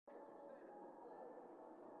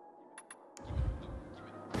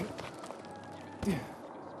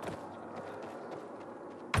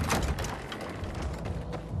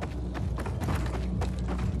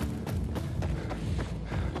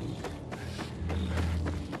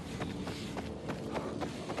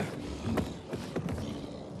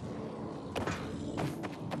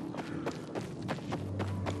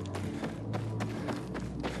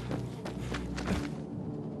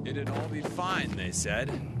It'd all be fine, they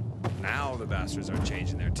said. Now the bastards are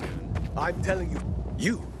changing their tune. I'm telling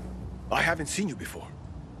you, I haven't seen you before.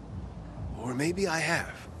 Or maybe I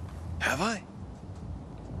have. Have I?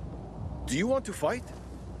 Do you want to fight?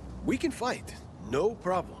 We can fight, no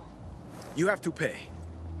problem. You have to pay,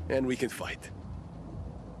 and we can fight.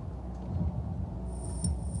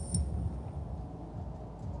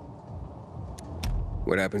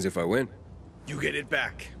 What happens if I win? You get it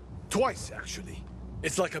back. Twice, actually.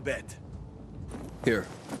 It's like a bet. Here.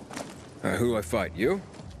 Who do I fight? You?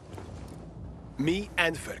 Me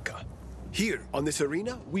and Ferka. Here, on this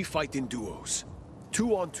arena, we fight in duos.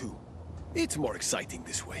 2 on 2. It's more exciting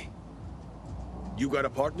this way. You got a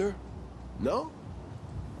partner? No?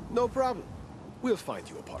 No problem. We'll find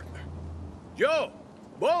you a partner. Yo!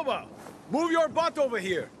 Boba! Move your butt over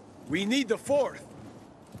here! We need the 4th.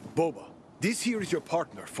 Boba, this here is your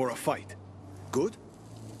partner for a fight. Good?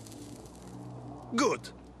 Good.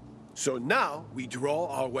 So now we draw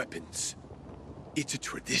our weapons. It's a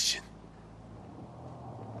tradition.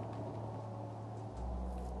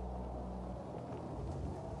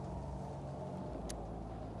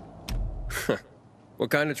 What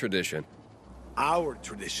kind of tradition? Our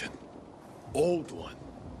tradition. Old one.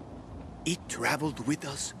 It traveled with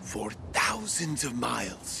us for thousands of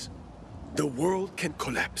miles. The world can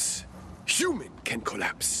collapse. Human can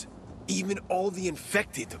collapse. Even all the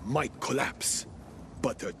infected might collapse.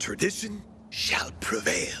 But the tradition shall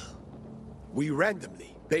prevail. We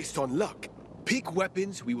randomly, based on luck, pick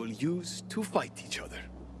weapons we will use to fight each other.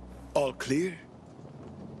 All clear?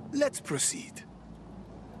 Let's proceed.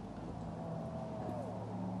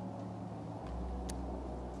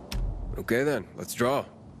 Okay then, let's draw.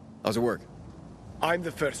 How's it work? I'm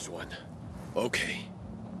the first one. Okay.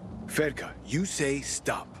 Ferka, you say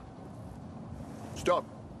stop. Stop.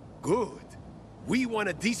 Good. We want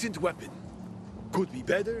a decent weapon. Could be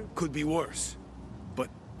better, could be worse. But,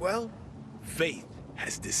 well, fate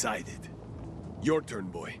has decided. Your turn,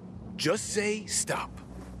 boy. Just say stop.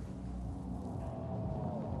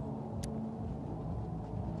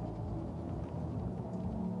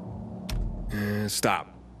 Stop.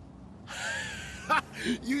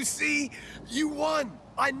 You see? You won!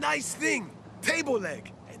 A nice thing! Table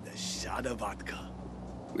leg and a shot of vodka.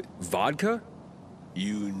 Vodka?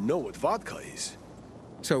 You know what vodka is.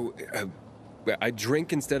 So, I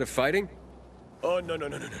drink instead of fighting? Oh, no.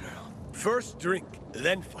 First drink,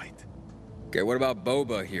 then fight. Okay, what about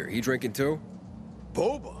Boba here? He drinking too?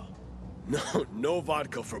 Boba? No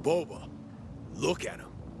vodka for Boba. Look at him.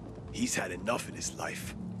 He's had enough in his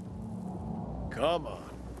life. Come on,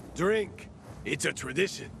 drink. It's a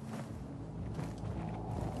tradition.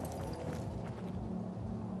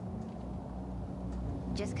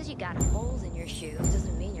 Just because you got holes in your shoes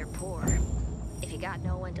doesn't mean you're poor. If you got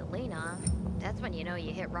no one to lean on, that's when you know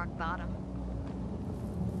you hit rock bottom.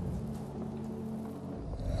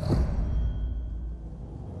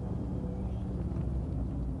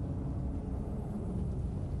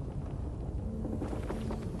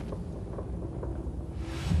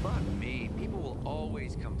 Fuck me, people will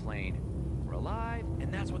always complain. We're alive,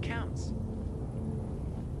 and that's what counts.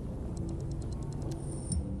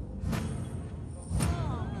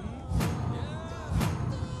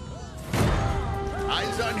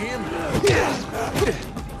 Eyes on him.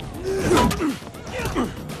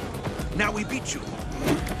 Now we beat you.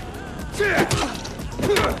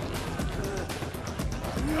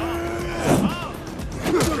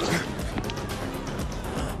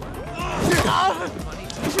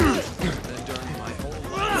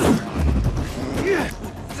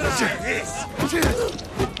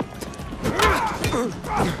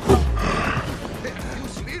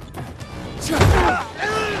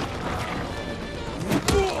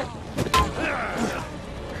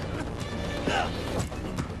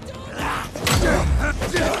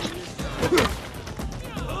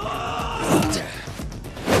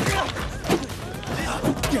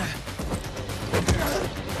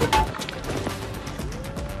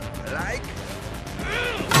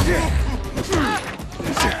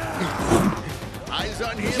 Eyes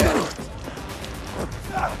on him.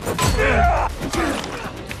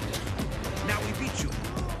 Now we beat you.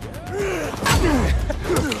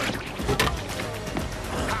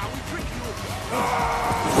 How we trick you.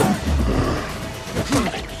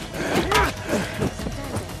 Sometimes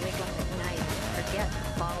I wake up at night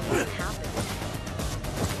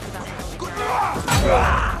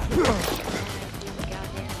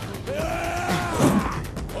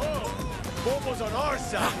Tango's on our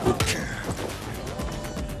side.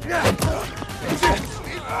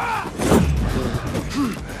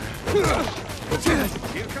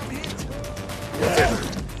 Here come hit.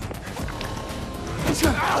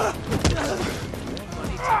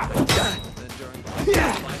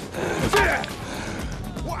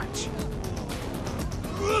 Watch.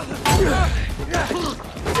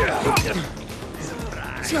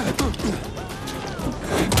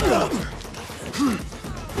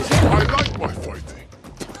 I like my fighting.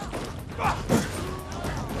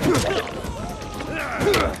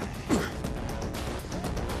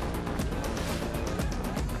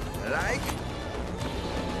 Like?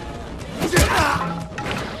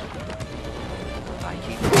 I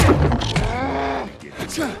keep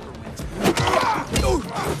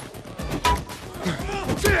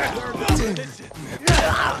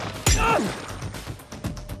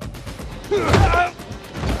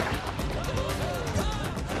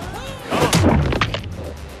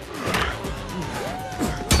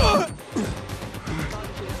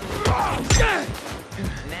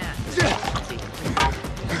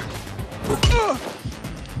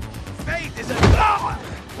Fate is a...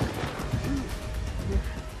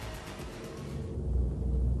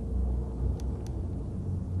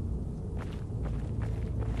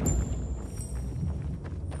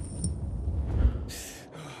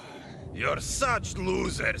 You're such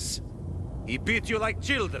losers. He beat you like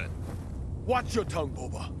children. Watch your tongue,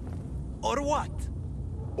 Boba. Or what?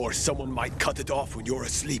 Or someone might cut it off when you're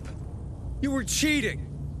asleep. You were cheating!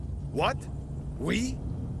 What? We?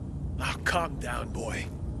 Oh, calm down, boy.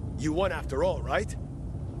 You won after all, right?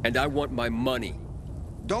 And I want my money.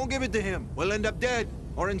 Don't give it to him. We'll end up dead,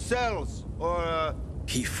 or in cells, or,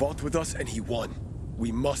 He fought with us and he won.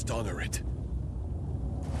 We must honor it.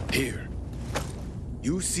 Here.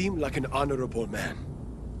 You seem like an honorable man.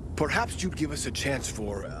 Perhaps you'd give us a chance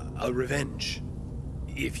for a revenge.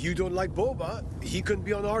 If you don't like Boba, he can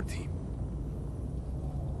be on our team.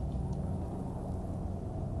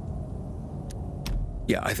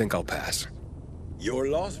 Yeah, I think I'll pass. Your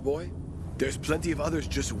loss, boy. There's plenty of others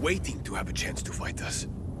just waiting to have a chance to fight us.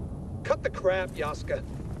 Cut the crap, Yaska.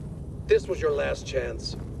 This was your last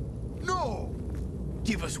chance. No!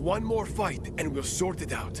 Give us one more fight and we'll sort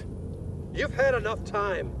it out. You've had enough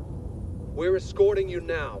time. We're escorting you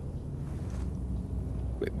now.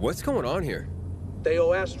 Wait, what's going on here? They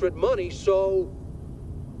owe Astrid money, so...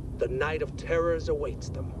 the night of terrors awaits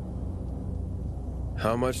them.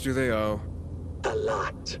 How much do they owe? A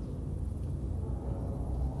lot.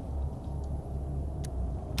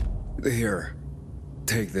 Here.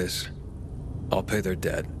 Take this. I'll pay their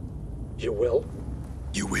debt. You will?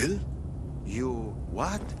 You will? you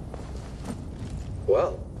what?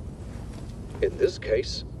 Well, in this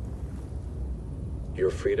case,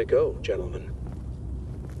 you're free to go, gentlemen.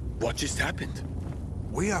 What just happened?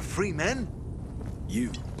 We are free men?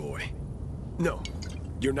 You, boy. No,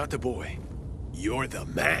 you're not the boy. You're the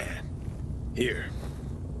man. Here,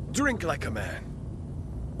 drink like a man.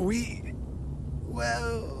 Well,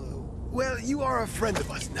 you are a friend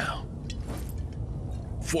of us now.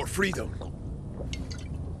 For freedom.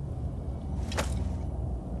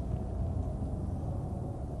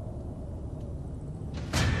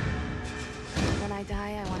 When I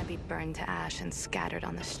die, I want to be burned to ash and scattered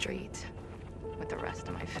on the street with the rest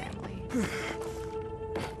of my family.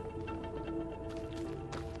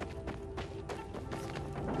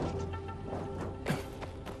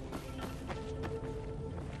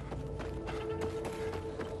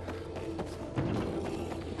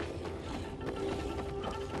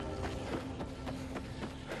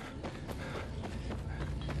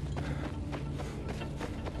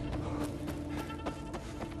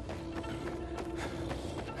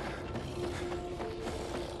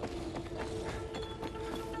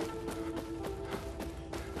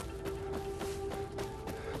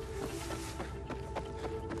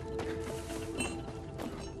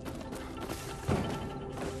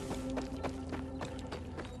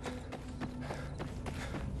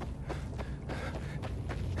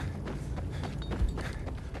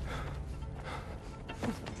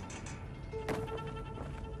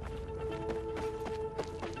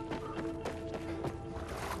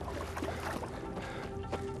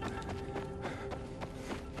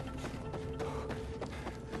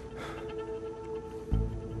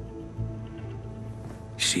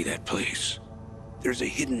 See that place? There's a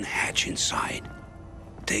hidden hatch inside.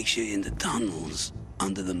 Takes you into tunnels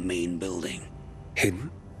under the main building. Hidden?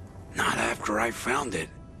 Not after I found it.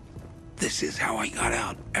 This is how I got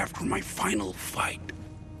out after my final fight.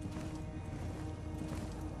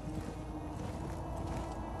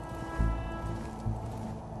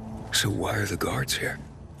 So why are the guards here?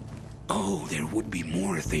 Oh, there would be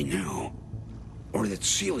more if they knew. Or they'd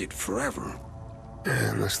seal it forever.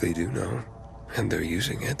 Unless they do know, and they're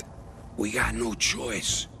using it. We got no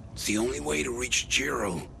choice. It's the only way to reach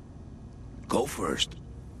Jiro. Go first.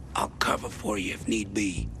 I'll cover for you if need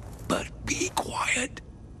be. But be quiet.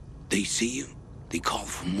 They see you, they call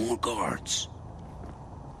for more guards.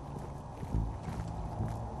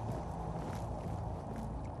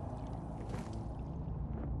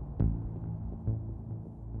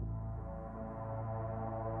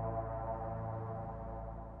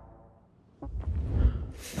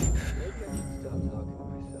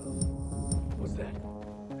 What's that?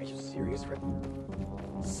 Are you serious, Rick?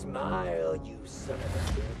 Smile, you son of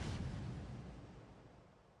a bitch.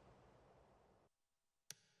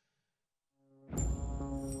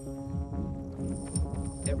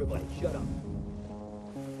 Everybody, shut up.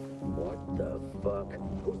 What the fuck?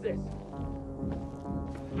 Who's this?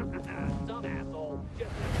 Some asshole.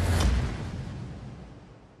 Just...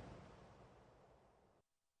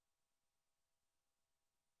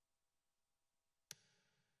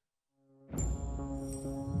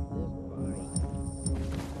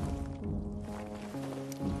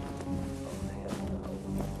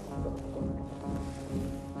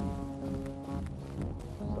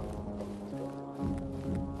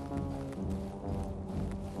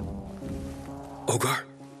 Ogar,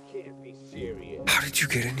 Can't be serious. how did you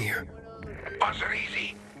get in here? Buzzer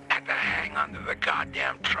easy. Had to hang onto the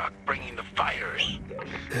goddamn truck bringing the fires.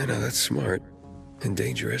 Yeah, no, that's smart. And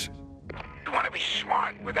dangerous. You want to be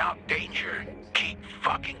smart without danger? Keep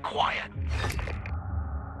fucking quiet.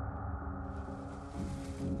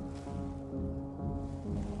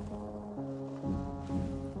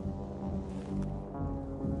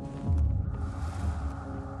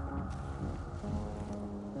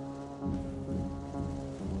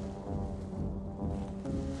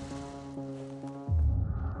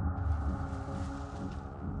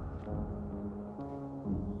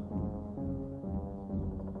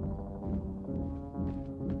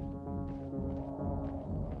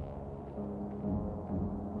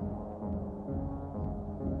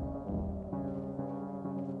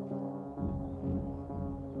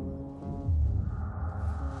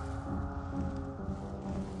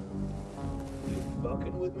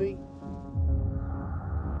 Fucking with me?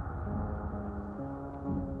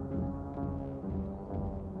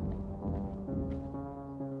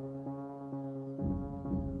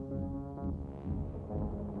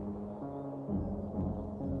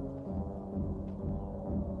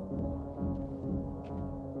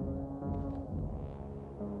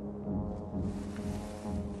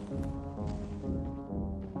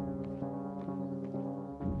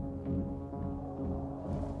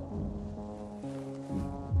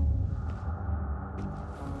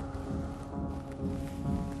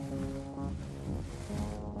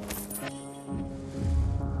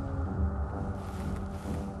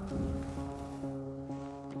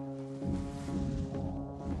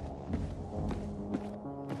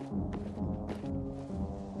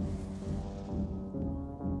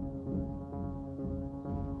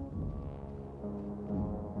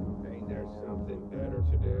 Ain't there something better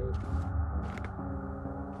to do?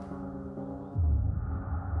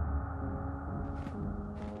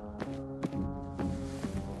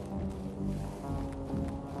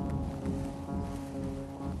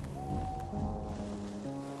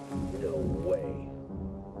 No way.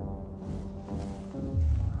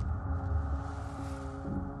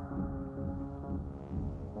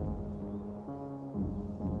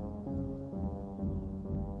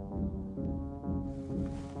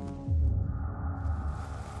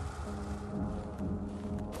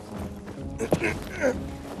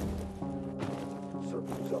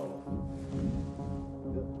 Circle's off.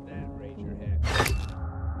 That Ranger hat.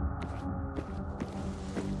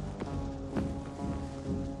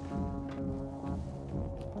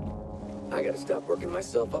 I gotta stop working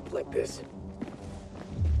myself up like this.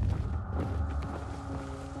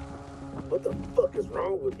 What the fuck is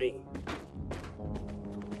wrong with me?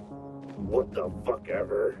 What the fuck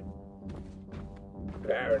ever?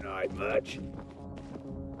 Paranoid much?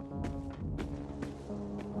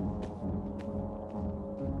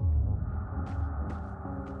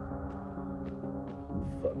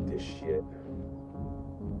 Fuck this shit.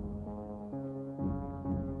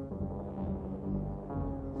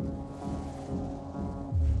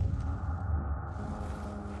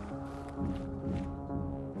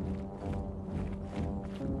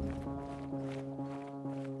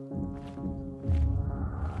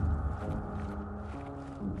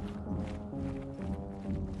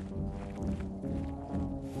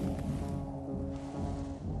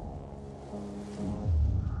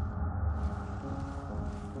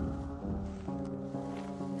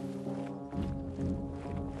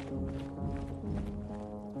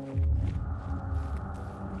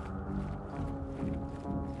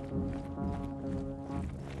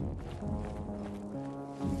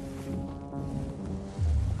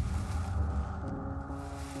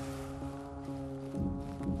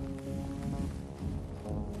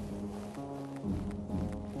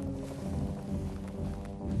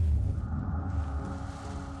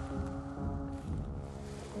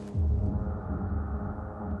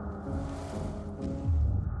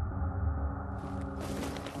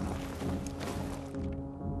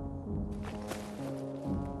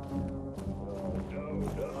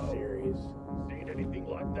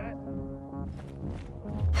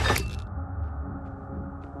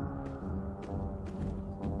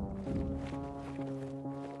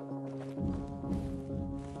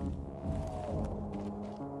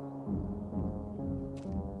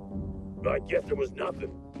 I guess there was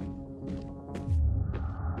nothing.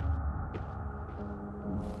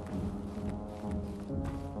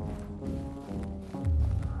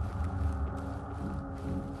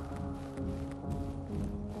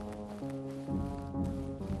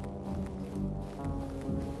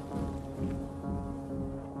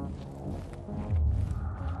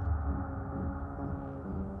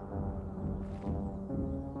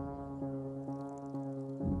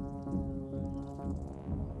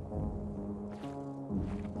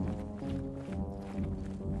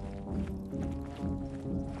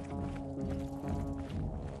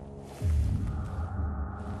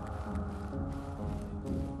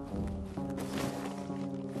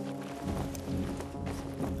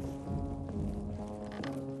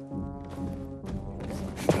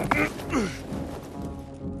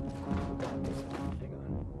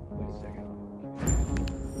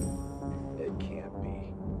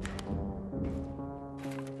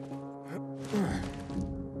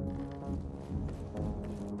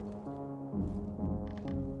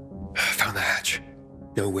 Found the hatch.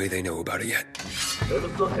 No way they know about it yet. Who the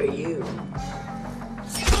fuck are you?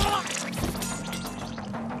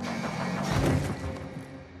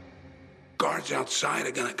 Guards outside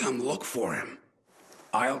are gonna come look for him.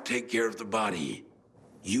 I'll take care of the body.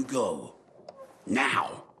 You go.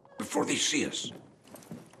 Now, before they see us.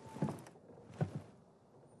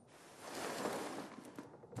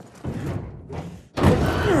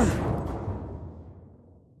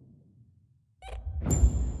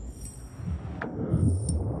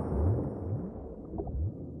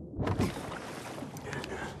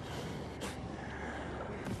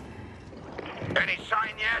 Any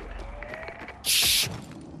sign yet? Shh.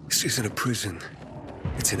 This isn't a prison.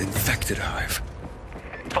 It's an infected hive.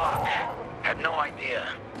 Fuck. Had no idea.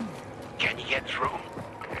 Can you get through?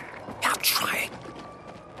 I'll try it.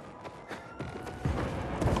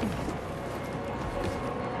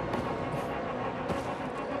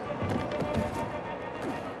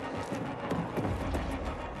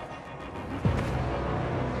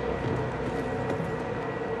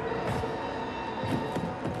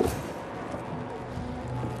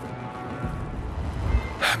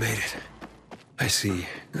 I made it. I see,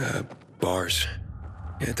 bars.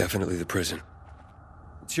 Yeah, definitely the prison.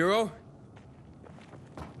 Chiro?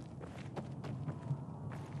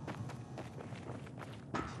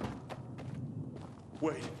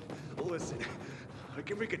 Wait, listen. I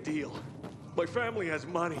can make a deal. My family has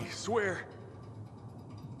money, swear.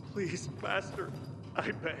 Please, Master,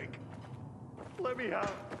 I beg. Let me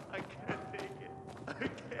out. I can't take it. I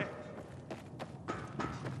can't.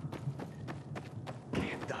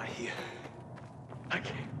 Can't die here. I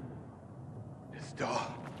can't. This door.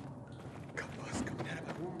 Got buzz coming out of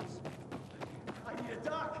my wounds. I need a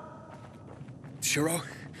doc. Chiro?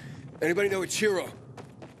 Anybody know a Chiro?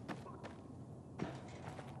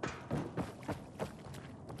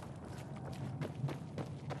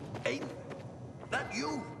 Hey, that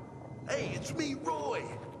you? Hey, it's me, Roy.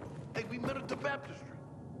 Hey, we met at the baptistry.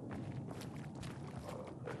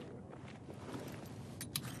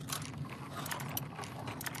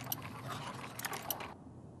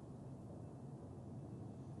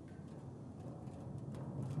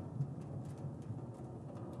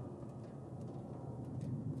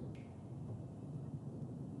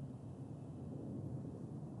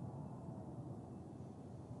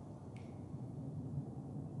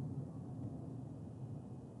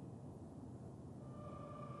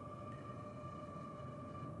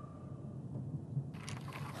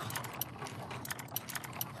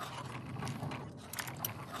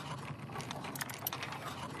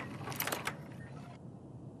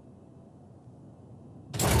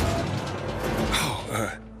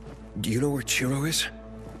 Do you know where Chiro is?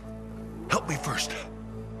 Help me first.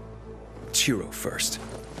 Chiro first.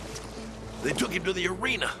 They took him to the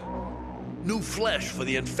arena. New flesh for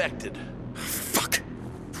the infected. Fuck.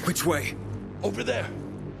 Which way? Over there.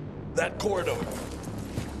 That corridor.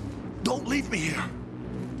 Don't leave me here.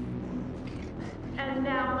 And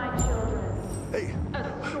now, my children. Hey,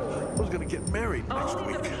 I was gonna get married next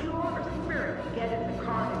Only week. the pure spirit get in the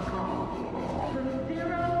carnage call. From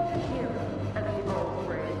zero to hero, as the old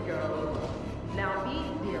phrase goes. Now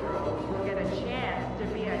these zeros will get a chance to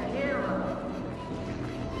be a hero.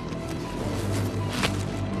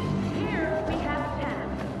 Here we have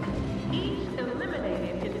 10, each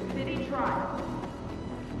eliminated in the city trial.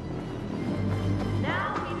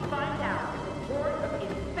 Now we find out if the horde of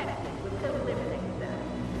infected will eliminate them.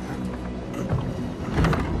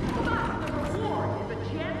 But the reward is a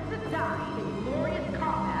chance to die in glorious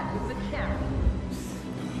combat with the champion.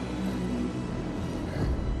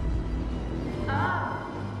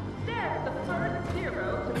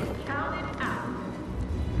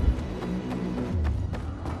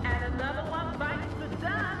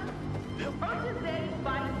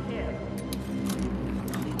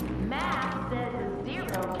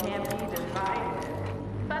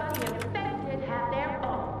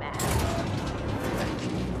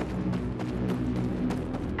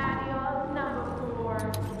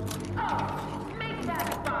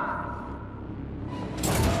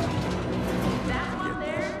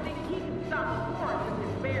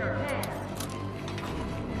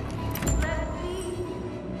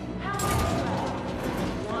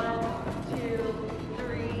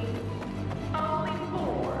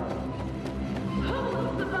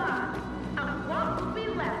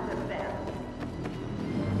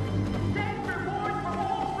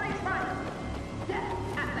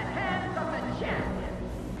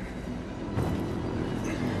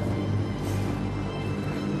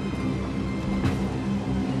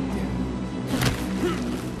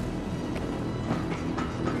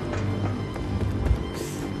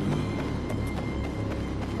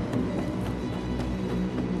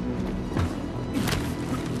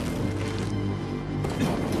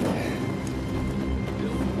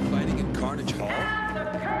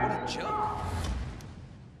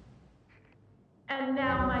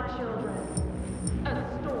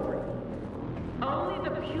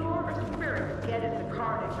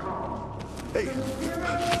 Hey. From zero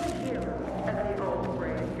to hero, as the old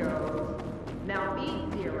phrase goes. Now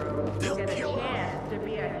beat zero, you'll get a chance to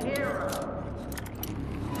be a hero.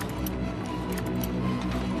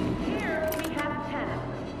 Here we have 10 of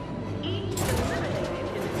them, each eliminated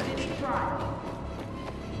in the city trial.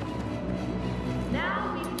 Now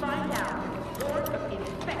we find out if the horde of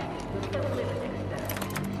infected will eliminate them.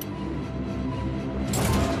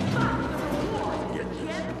 But the reward is a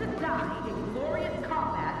chance to die in glorious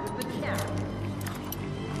combat with the champion.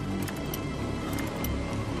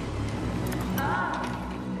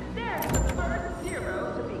 There's the first zero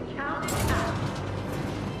to be counted out.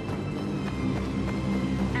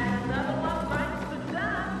 And another one bites the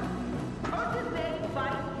dust. Or did they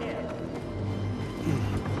fight him?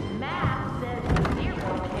 Math says the zero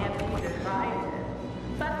can't be divided,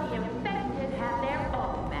 but the infected have their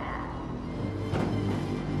own math.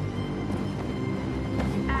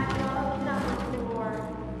 And number 4.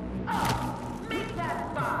 Oh, make that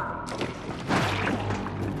 5.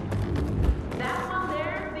 That one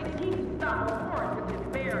there thinks he can stop a horse with his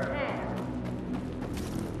bare hands.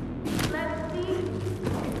 Let's see.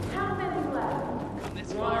 How many left?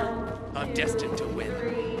 This war, I'm destined to win.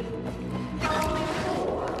 3. Only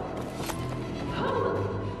 4. Holy.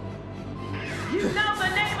 You know the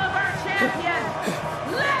name of our champion.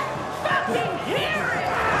 Let's fucking hear it!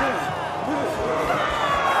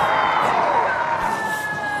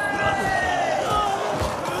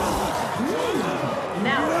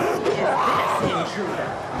 Now, is this intruder?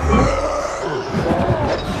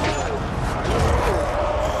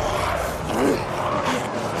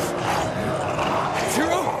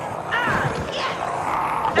 Jiro? Yes!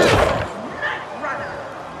 Night runner!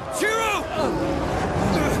 Jiro!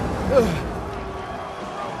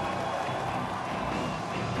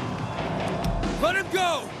 Let him go!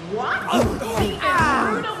 What? The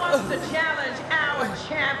intruder wants to challenge our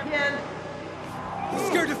champion?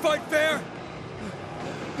 Scared to fight fair?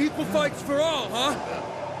 Equal fights for all, huh?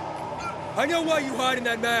 I know why you hide in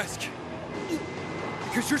that mask.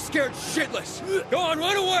 Because you're scared shitless. Go on,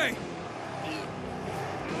 run away!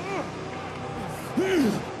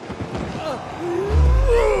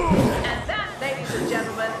 And that, ladies and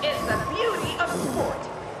gentlemen, is the beauty of sport.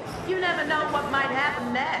 You never know what might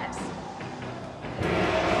happen next.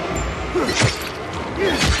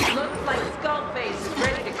 Looks like Skullface is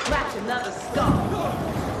ready to crack another skull.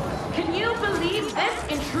 Can you believe this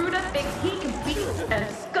intruder thinks he can beat, and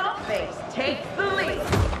Skullface takes the lead?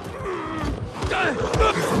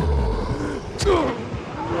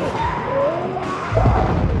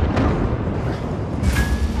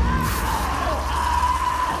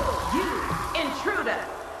 You, intruder,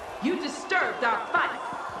 you disturbed our fight.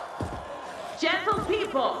 Gentle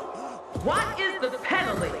people, what is the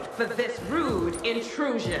penalty for this rude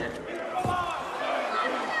intrusion?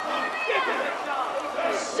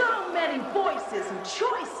 So many voices and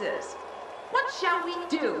choices. What shall we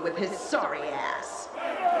do with his sorry ass?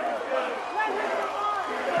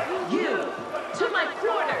 You, to my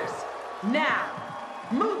quarters. Now,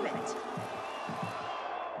 move it.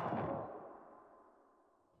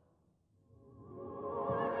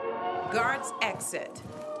 Guards exit.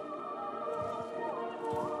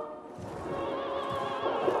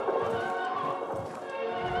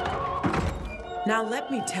 Now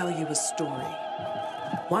let me tell you a story.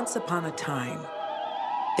 Once upon a time,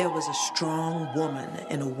 there was a strong woman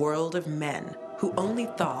in a world of men who only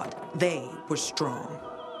thought they were strong.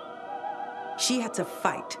 She had to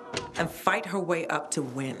fight and fight her way up to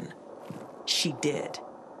win. She did.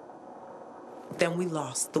 Then we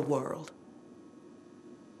lost the world.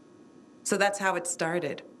 So that's how it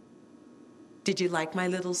started. Did you like my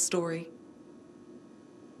little story?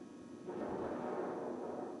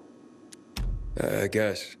 I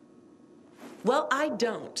guess. Well, I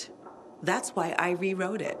don't. That's why I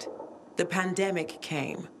rewrote it. The pandemic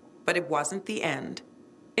came, but it wasn't the end.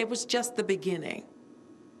 It was just the beginning.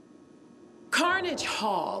 Carnage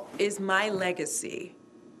Hall is my legacy,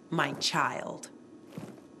 my child.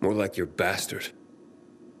 More like your bastard.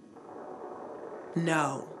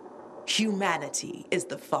 No, humanity is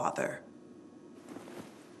the father.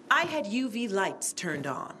 I had UV lights turned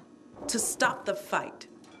on to stop the fight.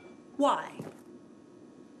 Why?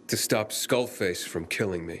 To stop Skullface from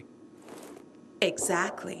killing me.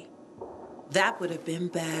 Exactly. That would have been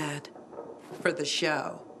bad for the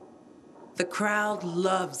show. The crowd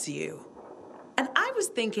loves you. And I was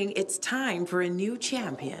thinking it's time for a new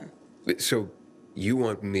champion. So, you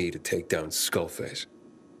want me to take down Skullface?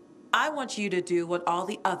 I want you to do what all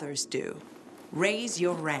the others do. Raise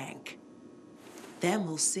your rank. Then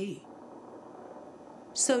we'll see.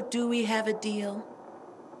 So do we have a deal?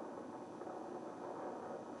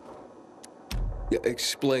 Yeah,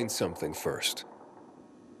 explain something first.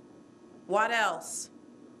 What else?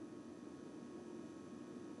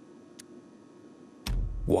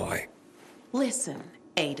 Why? Listen,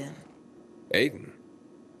 Aiden. Aiden?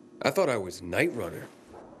 I thought I was Night Runner.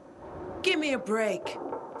 Give me a break.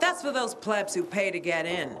 That's for those plebs who pay to get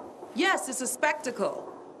in. Yes, it's a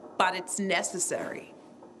spectacle, but it's necessary.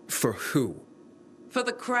 For who? For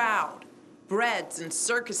the crowd. Breads and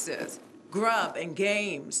circuses, grub and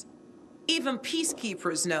games. Even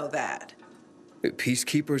peacekeepers know that.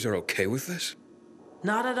 Peacekeepers are okay with this?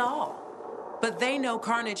 Not at all. But they know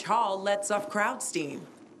Carnage Hall lets off crowd steam.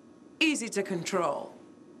 Easy to control.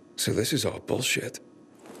 So this is all bullshit.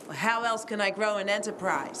 Well, how else can I grow an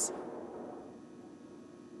enterprise?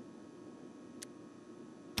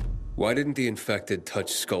 Why didn't the infected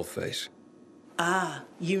touch Skullface? Ah,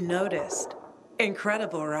 you noticed.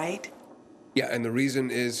 Incredible, right? Yeah, and the reason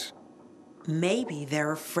is... Maybe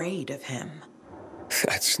they're afraid of him.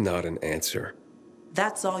 That's not an answer.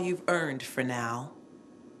 That's all you've earned for now.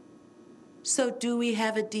 So do we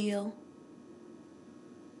have a deal?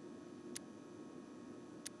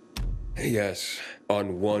 Yes,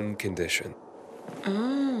 on one condition.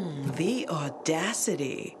 The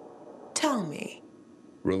audacity. Tell me.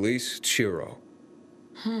 Release Chiro.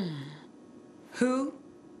 Who?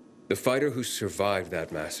 The fighter who survived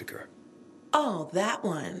that massacre. Oh, that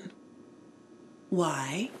one.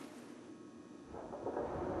 Why?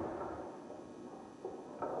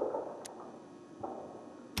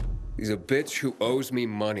 He's a bitch who owes me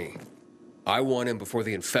money. I want him before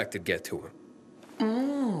the infected get to him.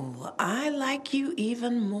 Ooh, I like you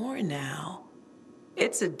even more now.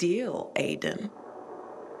 It's a deal, Aiden.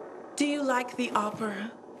 Do you like the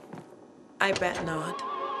opera? I bet not.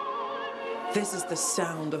 This is the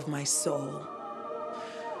sound of my soul.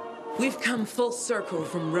 We've come full circle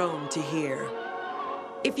from Rome to here.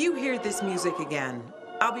 If you hear this music again,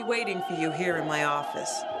 I'll be waiting for you here in my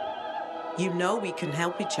office. You know we can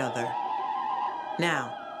help each other.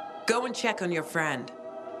 Now, go and check on your friend.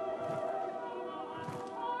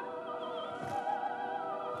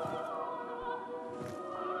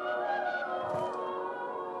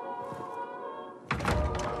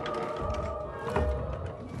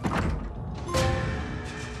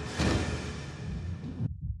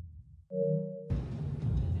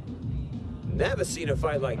 Never seen a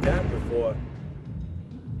fight like that before.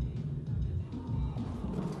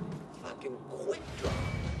 Fucking quick draw.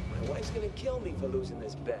 My wife's gonna kill me for losing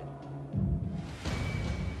this bet.